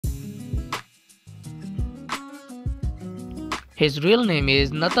His real name is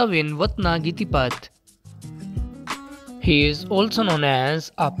Nattawin Gitipat. He is also known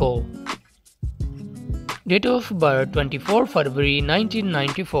as Apo. Date of birth 24 February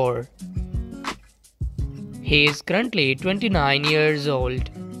 1994. He is currently 29 years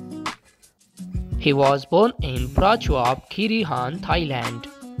old. He was born in Prachuap, Kirihan, Thailand.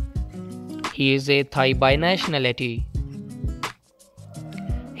 He is a Thai by nationality.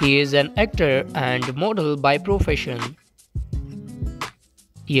 He is an actor and model by profession.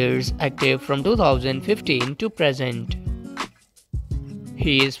 Years active from 2015 to present.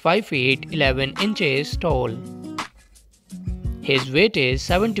 He is 5 feet 11 inches tall. His weight is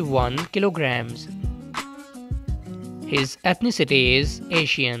 71 kilograms. His ethnicity is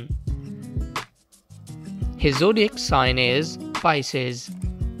Asian. His zodiac sign is Pisces.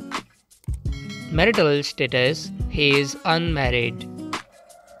 Marital status: he is unmarried.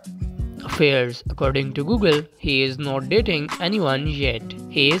 Affairs: according to Google, he is not dating anyone yet.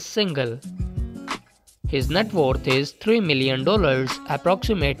 He is single. His net worth is $3 million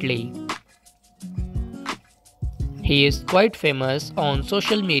approximately. He is quite famous on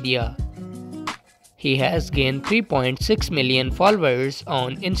social media. He has gained 3.6 million followers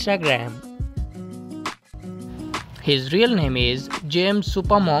on Instagram. His real name is James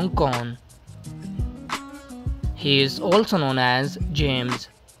Supamongkon. He is also known as James.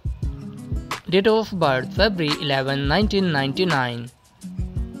 Date of birth February 11, 1999.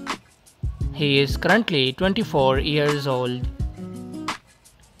 He is currently 24 years old.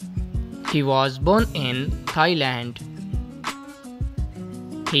 He was born in Thailand.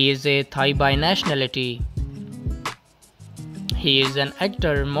 He is a Thai by nationality. He is an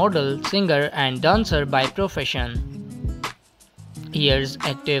actor, model, singer and dancer by profession. Years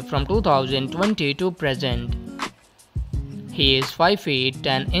active from 2020 to present. He is 5 feet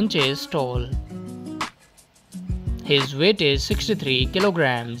 10 inches tall. His weight is 63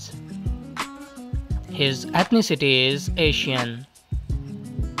 kilograms. His ethnicity is Asian.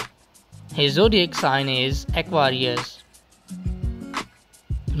 His zodiac sign is Aquarius.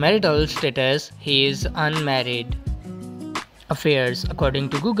 Marital status: he is unmarried. Affairs: according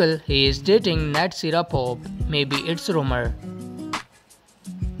to Google, he is dating Pop. Maybe it's rumor.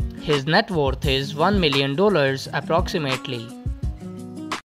 His net worth is $1 million approximately.